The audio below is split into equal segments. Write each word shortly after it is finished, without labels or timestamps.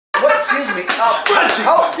excuse me.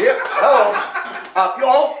 Oh, yeah,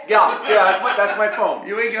 hello. Yeah, that's my phone.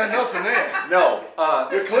 You ain't got nothing there. No,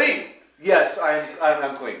 You're clean. yes,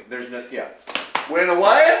 I'm clean. There's no, yeah. Wearing a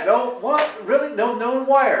wire? No, what? Really? No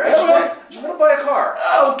wire. I just want to buy a car.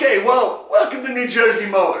 Okay, well, welcome to New Jersey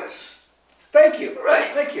Motors. Thank you.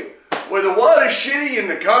 Right. Thank you. Where the water's shitty and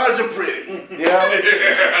the cars are pretty. Yeah.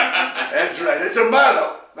 That's right. It's a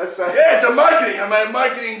motto. That's Yeah, it's a marketing. My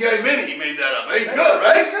marketing guy Vinny made that up. He's good,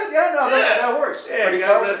 right? That's good. Yeah, no, that works. Yeah, Pretty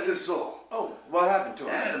God close. rest his soul. Oh, what happened to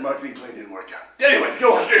him? The marketing plan didn't work out. Anyways,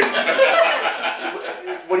 go on.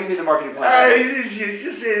 What do you mean the marketing plan?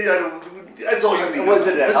 Just say, that's all you need. Was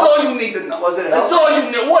it a That's help? all you need to know. Was it a That's help? all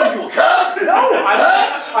you need. What are you, a cop? No,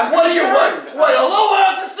 I'm What are you? concerned. What? Hello,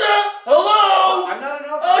 officer? Hello? I'm not an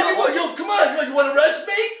Oh, officer. you come on. You want to arrest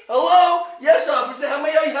me? Hello? Yes, officer. How may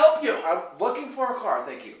I help you? I'm looking for a car,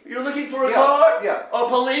 thank you. You're looking for a Yeah, car? yeah. A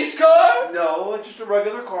police car? No, just a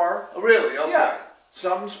regular car. Oh, really? Okay. Yeah,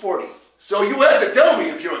 something sporty. So you have to tell me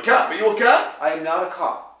if you're a cop. Are you a cop? I am not a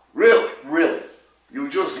cop. Really? Really. You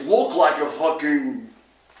just look like a fucking...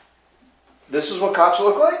 This is what cops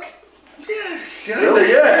look like? Yeah,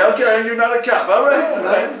 Really? yeah, okay, you're not a cop. All right. All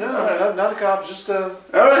right. No, not a cop. Just a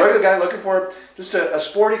right. regular guy looking for just a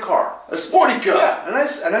sporty car. A sporty car. Yeah, a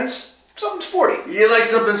nice, something sporty. You like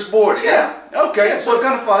something sporty? Yeah. Okay. Yeah, so it's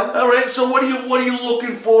kind of fun. All right. So what are you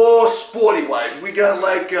looking for, sporty wise? We got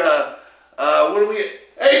like what do we?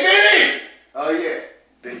 Hey, Vinny! Oh yeah.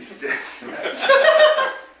 Vinny's dead.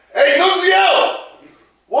 Hey, Nunzio!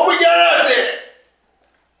 What we got out there?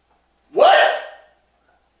 What?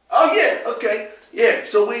 Oh yeah. Okay. Yeah.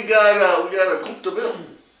 So we got a Coupe de Ville.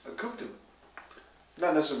 A coupe de...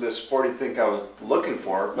 Not necessarily the sporty thing I was looking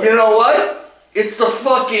for. But You know what? It's the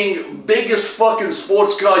fucking biggest fucking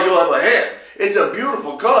sports car you'll ever have. It's a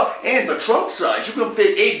beautiful car, and the trunk size. You can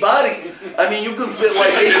fit 8 body. I mean, you can fit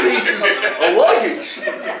like 8 pieces of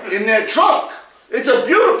luggage in that trunk. It's a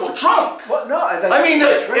beautiful trunk. What? No, I mean,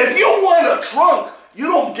 that's great. if you want a trunk, you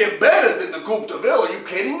don't get better than the Coupe de Ville. Are you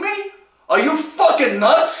kidding me? Are you fucking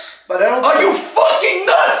nuts? But I don't. Are you fucking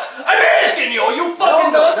nuts? I'm asking you. Are you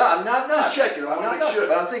fucking nuts? No, I'm not nuts. Just checking. I I'm want not to make nuts, sure.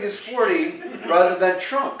 but I'm thinking sporty rather than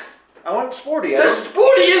trunk. I want sporty. The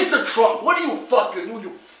sporty is the trunk. What are you fucking do? You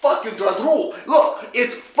fucking drool. Look,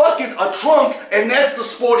 it's fucking a trunk, and that's the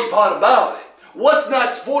sporty part about it. What's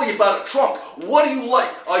not sporty about a trunk? What do you like?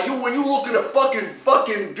 Are you, when you look at a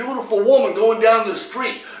fucking beautiful woman going down the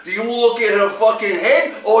street, do you look at her fucking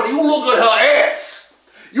head, or do you look at her ass?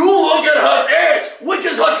 You look at her ass, which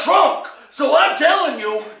is her trunk. So I'm telling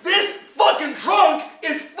you, this fucking trunk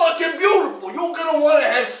is fucking beautiful. You're gonna want to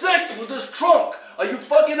have sex with this trunk. Are you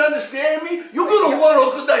fucking understanding me? You're gonna want to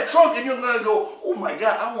look at that trunk and you're gonna go, oh my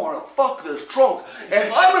God, I want to fuck this trunk.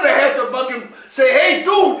 And I'm gonna have to fucking say, hey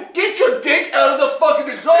dude,